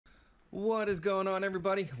What is going on,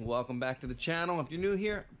 everybody? Welcome back to the channel. If you're new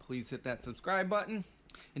here, please hit that subscribe button.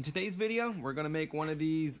 In today's video, we're going to make one of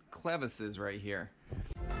these Clevises right here.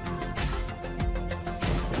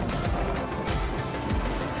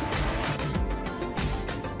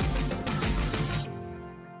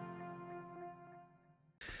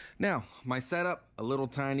 Now, my setup, a little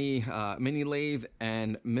tiny mini lathe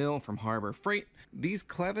and mill from Harbor Freight. These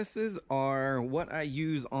Clevises are what I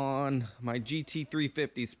use on my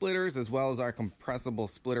GT350 splitters as well as our compressible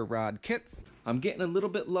splitter rod kits. I'm getting a little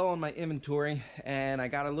bit low on my inventory and I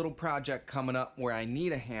got a little project coming up where I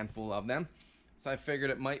need a handful of them. So I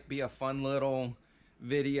figured it might be a fun little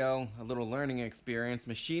video, a little learning experience.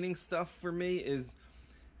 Machining stuff for me is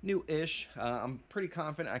new-ish. I'm pretty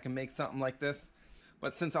confident I can make something like this.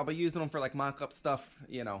 But since I'll be using them for like mock-up stuff,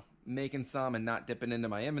 you know, making some and not dipping into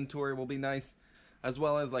my inventory will be nice. As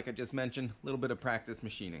well as, like I just mentioned, a little bit of practice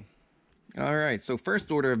machining. Alright, so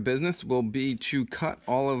first order of business will be to cut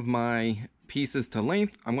all of my pieces to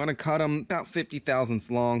length. I'm going to cut them about 50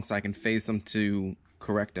 thousandths long so I can face them to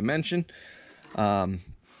correct dimension. I'm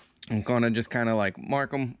going to just kind of like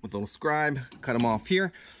mark them with a little scribe, cut them off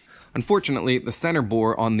here. Unfortunately, the center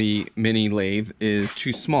bore on the mini lathe is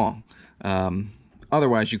too small.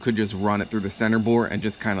 Otherwise, you could just run it through the center bore and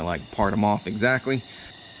just kind of like part them off exactly.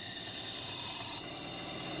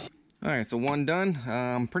 Alright, so one done.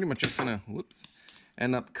 I'm pretty much just gonna,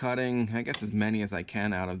 end up cutting, I guess, as many as I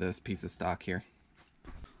can out of this piece of stock here.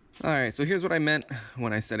 Alright, so here's what I meant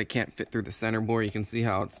when I said it can't fit through the center bore. You can see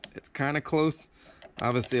how it's kind of close.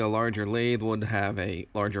 Obviously, a larger lathe would have a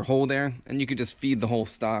larger hole there, and you could just feed the whole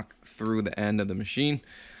stock through the end of the machine.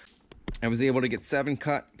 I was able to get 7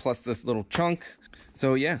 cut plus this little chunk.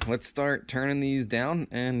 So yeah, let's start turning these down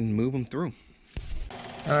and move them through.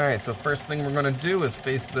 Alright, so first thing we're going to do is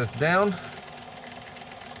face this down.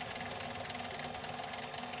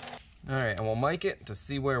 Alright, and we'll mic it to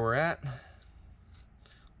see where we're at.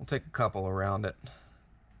 We'll take a couple around it.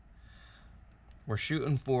 We're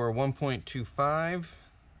shooting for 1.25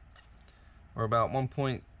 or about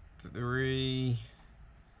 1.313.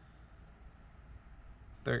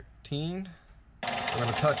 We're going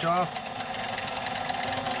to touch off.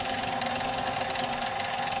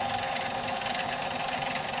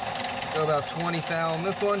 Go about 20 thou on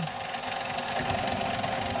this one.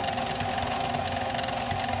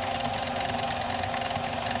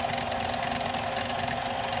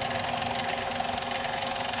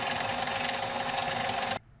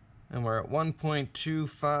 And we're at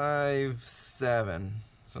 1.257.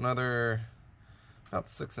 So another about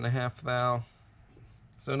 6.5 thou.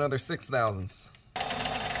 So another 6 thousandths.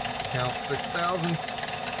 Count 6 thousandths.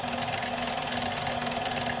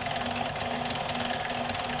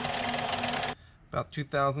 About 2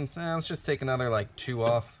 thousandths. Let's just take another like 2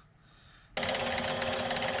 off.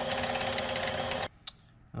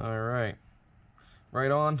 Alright.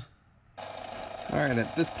 Right on. Alright,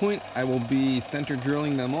 at this point I will be center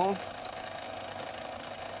drilling them all.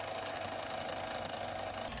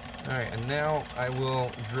 Alright, and now I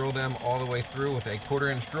will drill them all the way through with a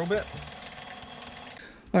 1/4 inch drill bit.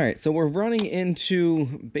 Alright, so we're running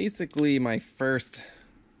into basically my first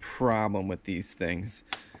problem with these things.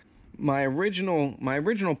 My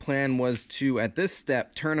original plan was to, at this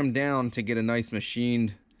step, turn them down to get a nice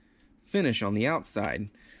machined finish on the outside.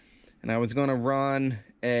 And I was going to run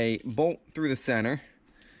a bolt through the center.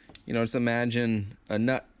 You know, just imagine a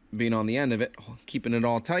nut being on the end of it, keeping it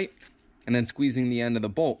all tight, and then squeezing the end of the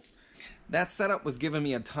bolt. That setup was giving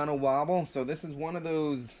me a ton of wobble, so this is one of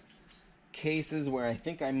those cases where I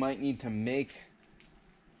think I might need to make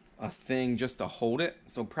a thing just to hold it.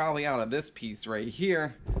 So probably out of this piece right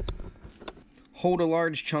here, hold a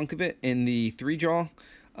large chunk of it in the 3-jaw,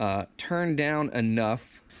 turn down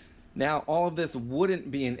enough. Now, all of this wouldn't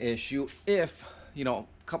be an issue if, you know,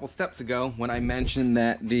 a couple steps ago when I mentioned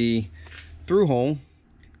that the through hole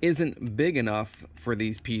isn't big enough for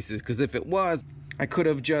these pieces, because if it was, I could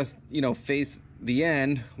have just, you know, faced the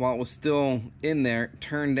end while it was still in there,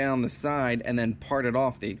 turned down the side, and then parted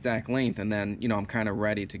off the exact length, and then, you know, I'm kind of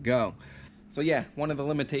ready to go. So yeah, one of the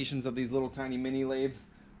limitations of these little tiny mini lathes,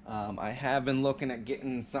 I have been looking at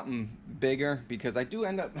getting something bigger because I do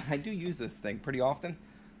use this thing pretty often.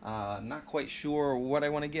 Not quite sure what I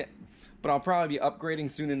want to get, but I'll probably be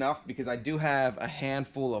upgrading soon enough because I do have a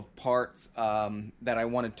handful of parts that I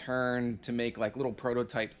want to turn to make like little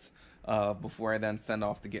prototypes before I then send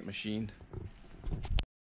off to get machined.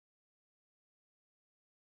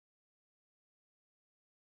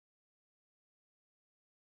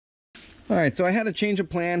 Alright, so I had a change of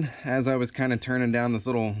plan as I was kind of turning down this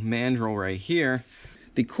little mandrel right here.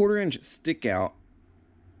 The 1/4 inch stick out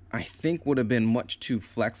I think would have been much too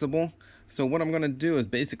flexible. So what I'm going to do is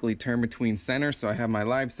basically turn between centers. So I have my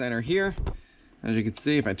live center here. As you can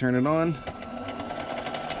see, if I turn it on,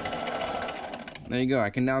 there you go. I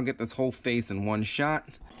can now get this whole face in one shot.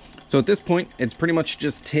 So at this point, it's pretty much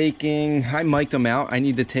just taking, I mic'd them out. I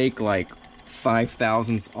need to take like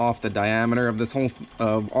 5/1000ths off the diameter of this whole,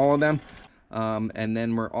 of all of them. And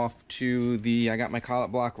then we're off to I got my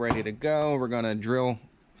collet block ready to go. We're gonna drill,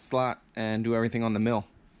 slot, and do everything on the mill.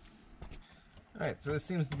 All right, so this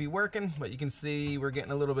seems to be working, but you can see we're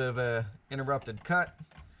getting a little bit of a interrupted cut.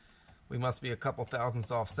 We must be a couple thousandths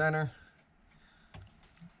off center.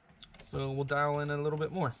 So we'll dial in a little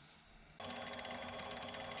bit more.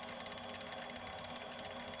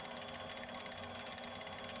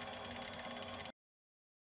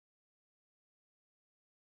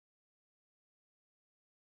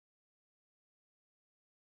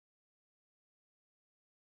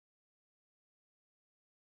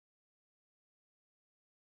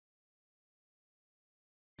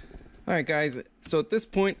 Alright guys, so at this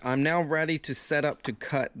point I'm now ready to set up to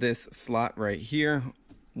cut this slot right here,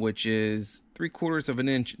 which is 3/4 of an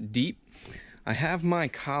inch deep. I have my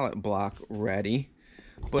collet block ready,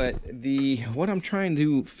 but what I'm trying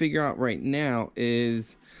to figure out right now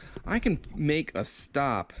is I can make a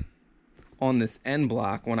stop on this end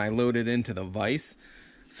block when I load it into the vise.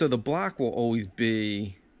 So the block will always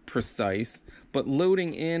be precise, but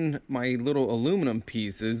loading in my little aluminum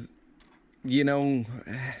pieces, you know,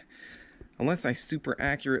 unless I super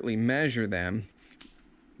accurately measure them,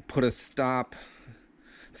 put a stop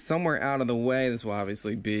somewhere out of the way. This will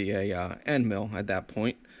obviously be a end mill at that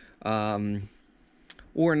point.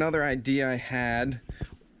 Or another idea I had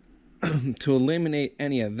to eliminate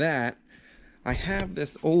any of that, I have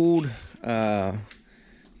this old,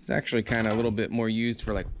 it's actually kind of a little bit more used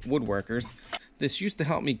for like woodworkers. This used to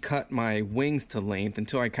help me cut my wings to length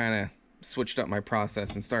until I kind of switched up my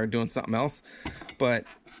process and started doing something else. But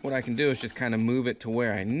what I can do is just kind of move it to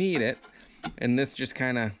where I need it, and this just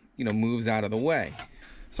kind of, you know, moves out of the way.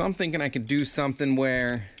 So I'm thinking I could do something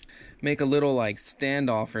where, make a little like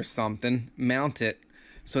standoff or something, mount it,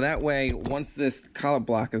 so that way once this collet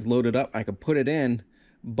block is loaded up, I could put it in,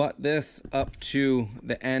 butt this up to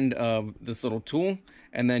the end of this little tool,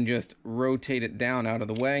 and then just rotate it down out of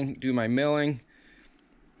the way, do my milling,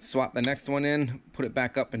 swap the next one in, put it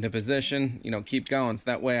back up into position, you know, keep going, so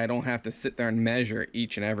that way I don't have to sit there and measure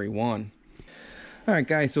each and every one. Alright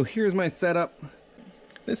guys, so here's my setup.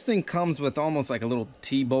 This thing comes with almost like a little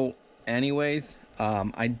T-bolt anyways.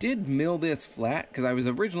 I did mill this flat because I was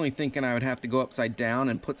originally thinking I would have to go upside down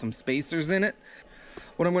and put some spacers in it.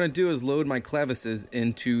 What I'm going to do is load my clevises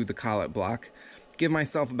into the collet block, give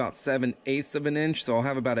myself about 7/8 of an inch, so I'll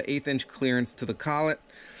have about an 1/8 inch clearance to the collet.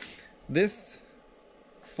 This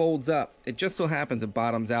folds up. It just so happens it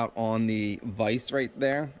bottoms out on the vise right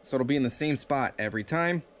there, so it'll be in the same spot every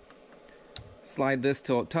time. Slide this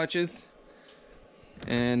till it touches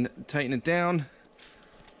and tighten it down,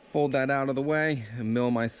 fold that out of the way, and mill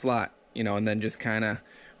my slot, you know, and then just kind of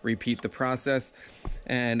repeat the process.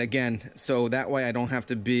 And again, so that way I don't have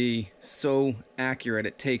to be so accurate.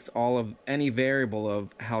 It takes all of any variable of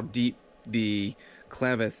how deep the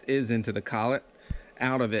clevis is into the collet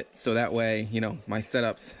out of it, so that way, you know, my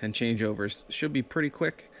setups and changeovers should be pretty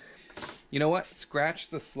quick. You know what, scratch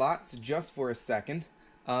the slots just for a second.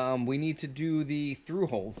 We need to do the through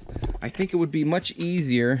holes. I think it would be much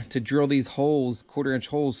easier to drill these holes, 1/4 inch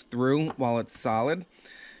holes, through while it's solid.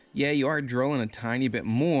 Yeah, you are drilling a tiny bit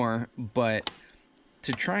more, but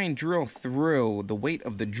to try and drill through, the weight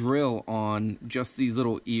of the drill on just these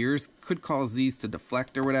little ears could cause these to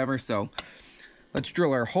deflect or whatever. So let's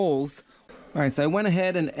drill our holes. Alright, so I went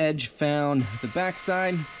ahead and edge found the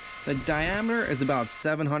backside. The diameter is about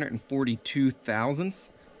 742 thousandths.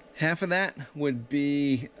 Half of that would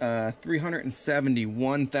be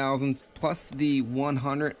 371 thousandths plus the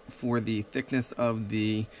 100 for the thickness of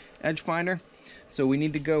the edge finder. So we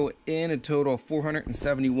need to go in a total of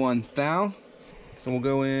 471 thou. So we'll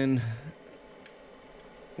go in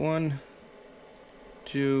 1,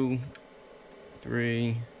 2,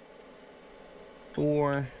 3,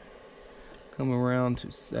 4. Come around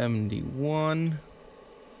to 71.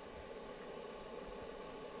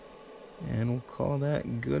 And we'll call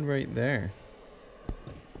that good right there.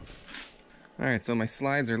 Alright, so my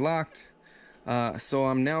slides are locked. So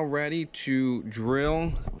I'm now ready to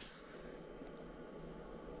drill.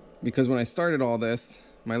 Because when I started all this,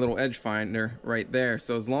 my little edge finder right there.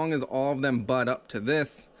 So as long as all of them butt up to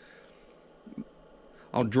this,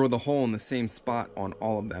 I'll drill the hole in the same spot on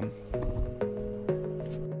all of them.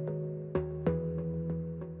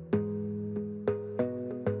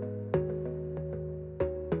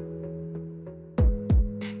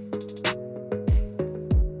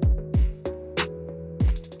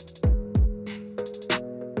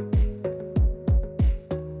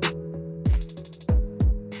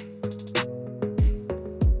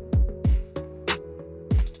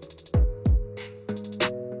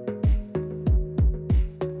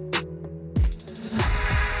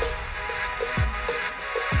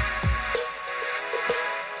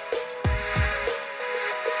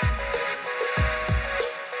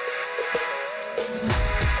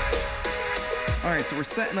 Alright, so we're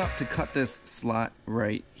setting up to cut this slot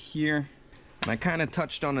right here. And I kind of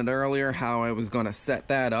touched on it earlier, how I was going to set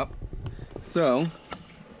that up. So,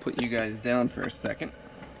 put you guys down for a second.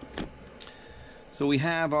 So we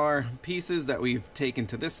have our pieces that we've taken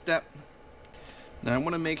to this step. Now I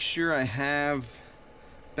want to make sure I have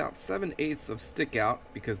about 7/8 of stick out,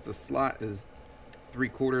 because the slot is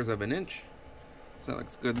 3/4 of an inch. So that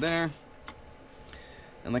looks good there.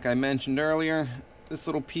 And like I mentioned earlier, this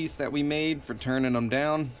little piece that we made for turning them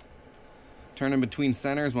down, turning between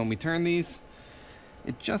centers when we turn these,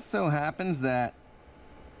 it just so happens that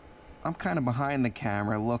I'm kind of behind the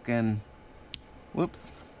camera looking,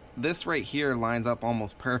 whoops, this right here lines up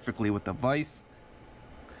almost perfectly with the vise.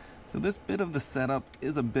 So this bit of the setup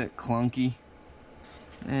is a bit clunky.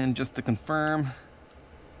 And just to confirm,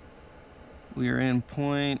 we are in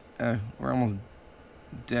point, we're almost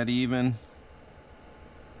dead even.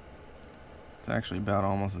 It's actually about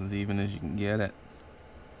almost as even as you can get it.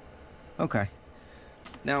 Okay.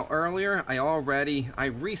 Now earlier, I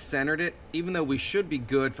recentered it, even though we should be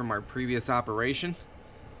good from our previous operation.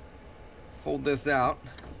 Fold this out.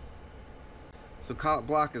 So collet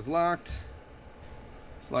block is locked.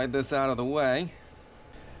 Slide this out of the way.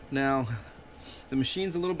 Now, the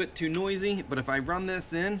machine's a little bit too noisy, but if I run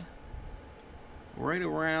this in right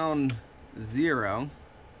around 0,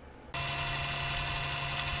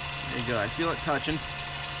 there you go, I feel it touching.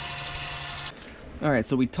 All right,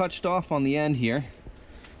 so we touched off on the end here,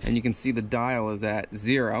 and you can see the dial is at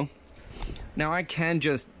 0. Now I can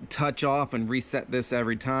just touch off and reset this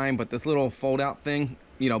every time, but this little fold out thing,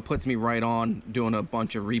 you know, puts me right on doing a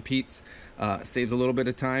bunch of repeats. Saves a little bit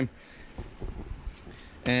of time.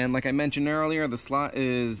 And like I mentioned earlier, the slot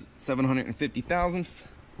is 750 thousandths.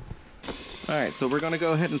 All right, so we're gonna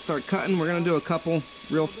go ahead and start cutting. We're gonna do a couple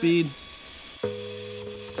real speed.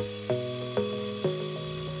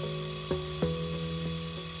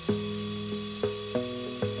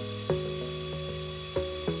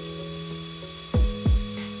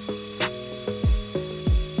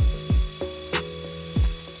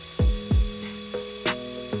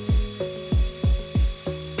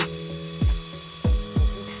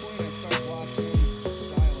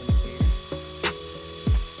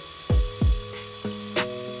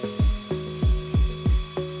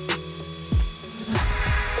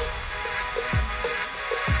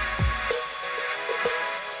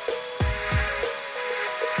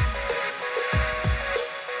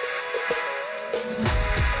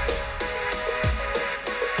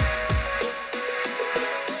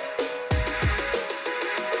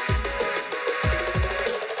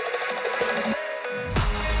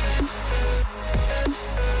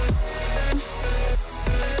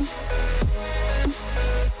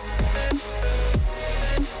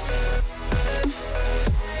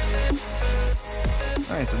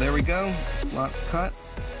 Alright, so there we go. Slot's cut.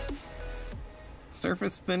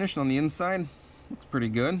 Surface finished on the inside. Looks pretty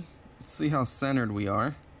good. Let's see how centered we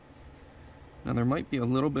are. Now there might be a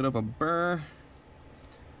little bit of a burr.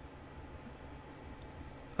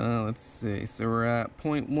 Let's see. So we're at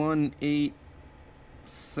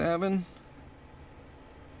 0.187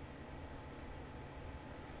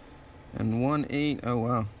 and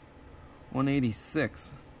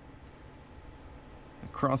 186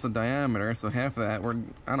 across the diameter. So half of that, we're,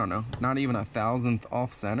 I don't know, not even 1/1000th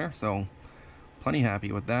off center. So plenty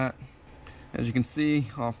happy with that. As you can see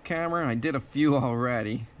off camera, I did a few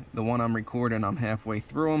already. The one I'm recording, I'm halfway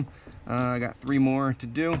through them. I got 3 more to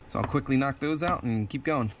do, so I'll quickly knock those out and keep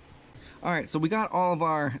going. All right, so we got all of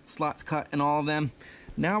our slots cut and all of them.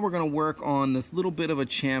 Now we're gonna work on this little bit of a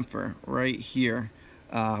chamfer right here.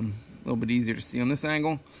 A little bit easier to see on this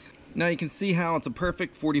angle. Now you can see how it's a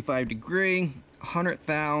perfect 45 degree, 100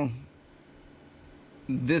 thou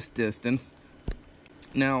this distance.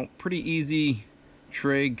 Now, pretty easy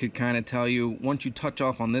trig could kind of tell you, once you touch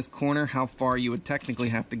off on this corner, how far you would technically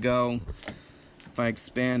have to go. If I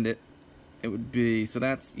expand it, it would be, so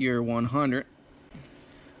that's your 100.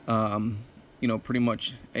 You know, pretty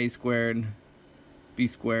much a squared, b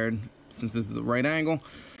squared, since this is a right angle.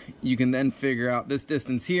 You can then figure out this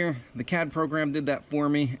distance here. The CAD program did that for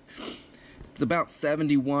me. It's about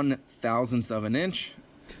 71 thousandths of an inch.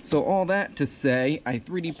 So all that to say, I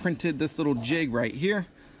 3D printed this little jig right here.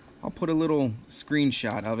 I'll put a little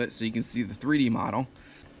screenshot of it so you can see the 3D model.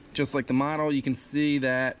 Just like the model, you can see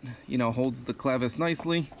that, you know, holds the clevis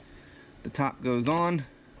nicely. The top goes on.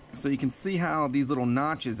 So you can see how these little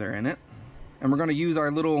notches are in it. And we're gonna use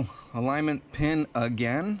our little alignment pin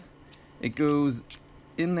again. It goes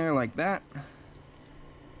in there like that.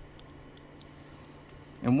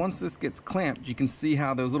 And once this gets clamped, you can see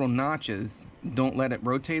how those little notches don't let it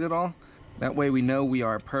rotate at all. That way we know we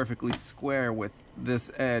are perfectly square with this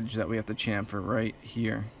edge that we have to chamfer right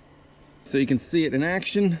here. So you can see it in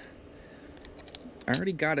action. I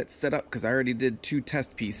already got it set up because I already did 2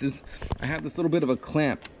 test pieces. I have this little bit of a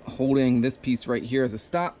clamp holding this piece right here as a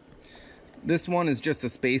stop. This one is just a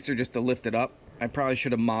spacer just to lift it up. I probably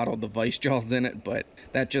should have modeled the vice jaws in it, but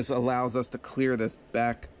that just allows us to clear this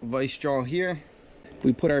back vice jaw here.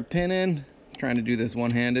 We put our pin in, trying to do this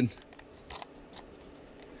one-handed.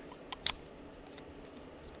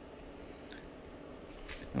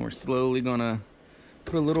 And we're slowly gonna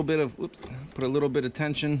put a little bit of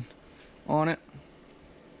tension on it.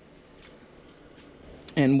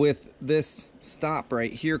 And with this stop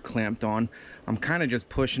right here clamped on, I'm kind of just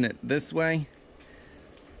pushing it this way.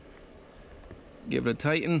 Give it a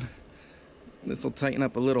tighten. This will tighten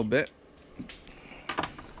up a little bit.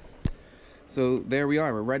 So there we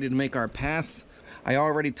are, we're ready to make our pass. I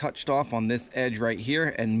already touched off on this edge right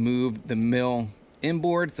here and moved the mill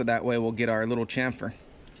inboard, so that way we'll get our little chamfer.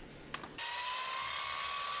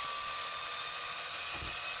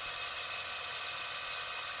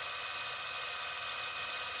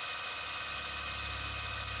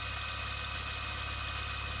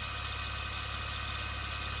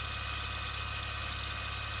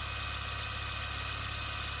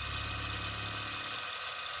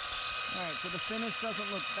 Alright, so the finish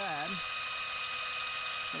doesn't look bad.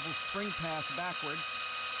 Little spring pass backwards.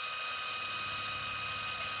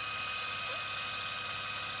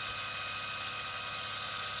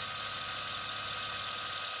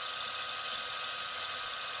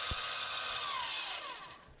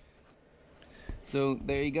 So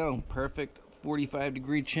there you go, perfect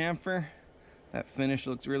 45-degree chamfer. That finish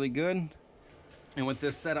looks really good. And with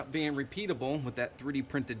this setup being repeatable with that 3D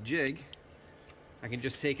printed jig, I can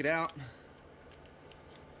just take it out.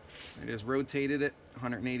 I just rotated it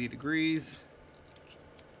 180 degrees.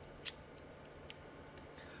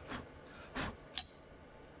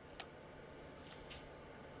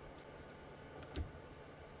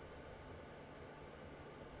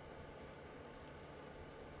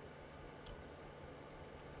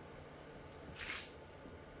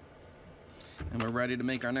 And we're ready to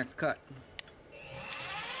make our next cut.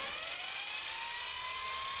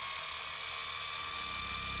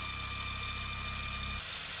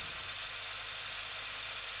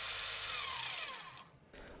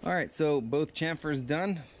 All right, so both chamfers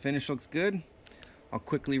done. Finish looks good. I'll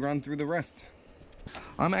quickly run through the rest.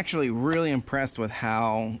 I'm actually really impressed with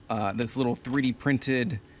how this little 3D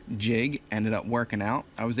printed jig ended up working out.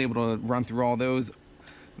 I was able to run through all those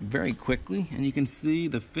very quickly, and you can see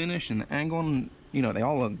the finish and the angle, and you know, they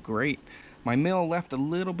all look great. My mill left a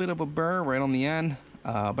little bit of a burr right on the end,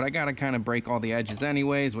 but I gotta kind of break all the edges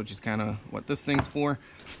anyways, which is kind of what this thing's for.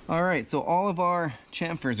 All right, so all of our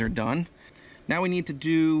chamfers are done. Now we need to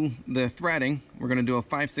do the threading. We're going to do a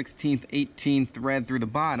 5/16 18 thread through the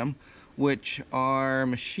bottom, which our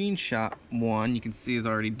machine shop one, you can see, is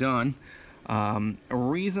already done. A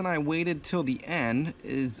reason I waited till the end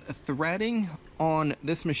is threading on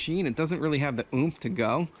this machine, it doesn't really have the oomph to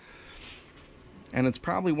go. And it's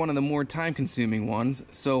probably one of the more time-consuming ones.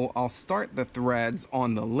 So I'll start the threads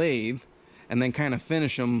on the lathe and then kind of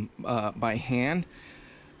finish them by hand.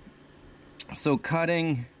 So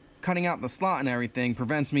cutting out the slot and everything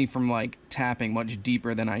prevents me from like tapping much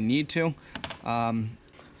deeper than I need to.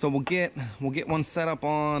 So we'll get one set up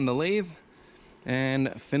on the lathe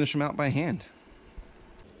and finish them out by hand.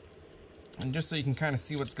 And just so you can kind of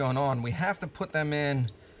see what's going on, we have to put them in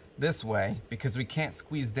this way because we can't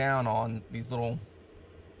squeeze down on these little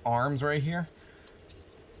arms right here.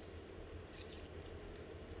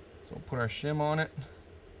 So we'll put our shim on it.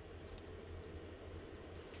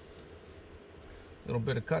 Little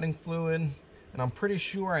bit of cutting fluid, and I'm pretty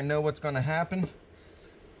sure I know what's going to happen.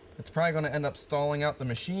 It's probably going to end up stalling out the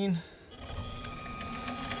machine.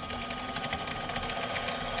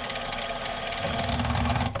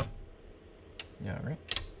 Yeah, right.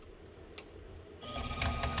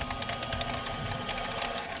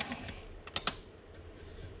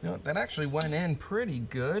 You know, that actually went in pretty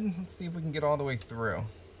good. Let's see if we can get all the way through.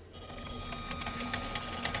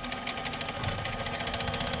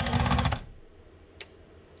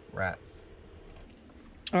 Rats.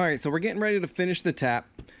 All right, so we're getting ready to finish the tap.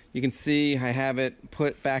 You can see I have it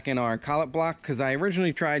put back in our collet block because I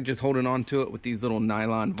originally tried just holding on to it with these little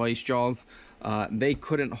nylon vice jaws. They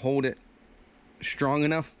couldn't hold it strong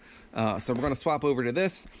enough, so we're going to swap over to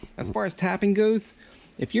this. As far as tapping goes,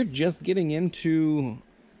 if you're just getting into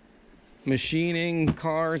machining,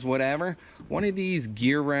 cars, whatever, one of these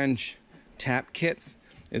gear wrench tap kits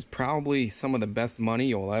is probably some of the best money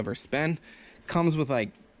you'll ever spend. Comes with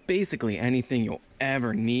like basically anything you'll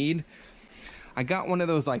ever need. I got one of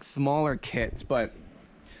those like smaller kits,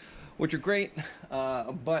 which are great,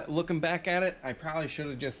 but looking back at it, I probably should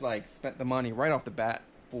have just like spent the money right off the bat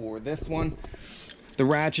for this one. The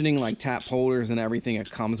ratcheting, like tap holders and everything it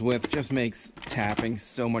comes with, just makes tapping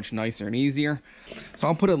so much nicer and easier. So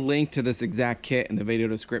I'll put a link to this exact kit in the video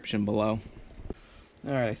description below.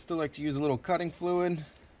 All right, I still like to use a little cutting fluid.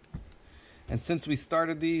 And since we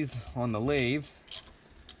started these on the lathe,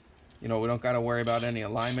 you know, we don't got to worry about any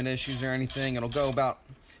alignment issues or anything. It'll go about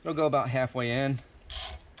halfway in.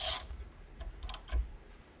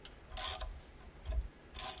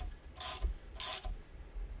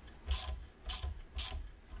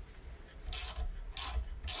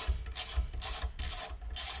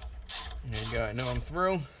 There you go, I know I'm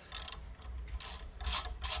through.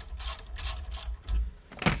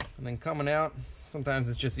 And then coming out, sometimes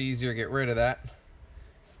it's just easier to get rid of that.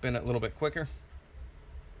 Spin it a little bit quicker.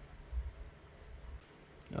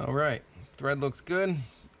 All right, thread looks good.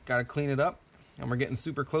 Got to clean it up, and we're getting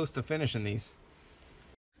super close to finishing these.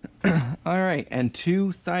 All right, and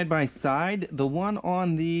two side by side. The one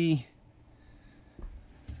on the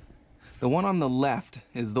left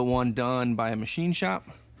is the one done by a machine shop.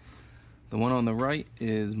 The one on the right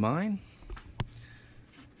is mine.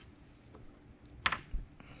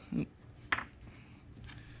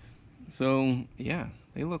 So yeah,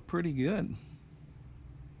 they look pretty good.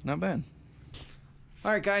 Not bad.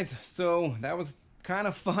 All right, guys, so that was kind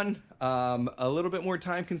of fun. A little bit more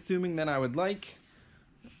time consuming than I would like.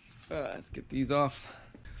 Let's get these off.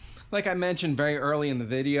 Like I mentioned very early in the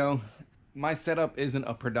video, my setup isn't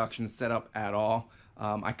a production setup at all.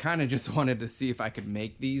 I kind of just wanted to see if I could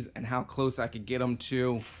make these and how close I could get them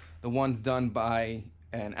to the ones done by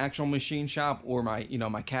an actual machine shop or my, you know,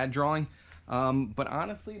 my CAD drawing. But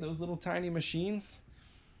honestly, those little tiny machines,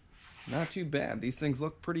 not too bad. These things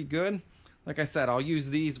look pretty good. Like I said, I'll use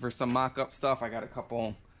these for some mock-up stuff. I got a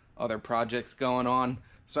couple other projects going on,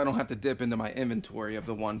 so I don't have to dip into my inventory of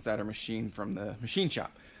the ones that are machined from the machine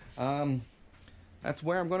shop. That's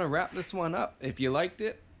where I'm going to wrap this one up. If you liked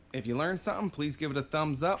it, if you learned something, please give it a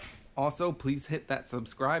thumbs up. Also, please hit that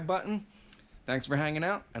subscribe button. Thanks for hanging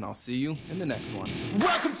out, and I'll see you in the next one.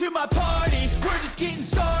 Welcome to my party, we're just getting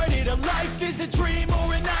started. A life is a dream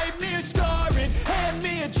or a nightmare scarring. Hand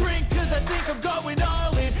me a drink, cause I think I'm going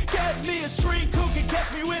all in. Get me a shrink who can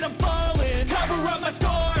catch me when I'm falling. Cover up my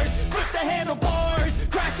scars, flip the handlebars.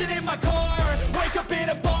 Crashing in my car, wake up in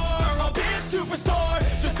a bar. I'll be a superstar.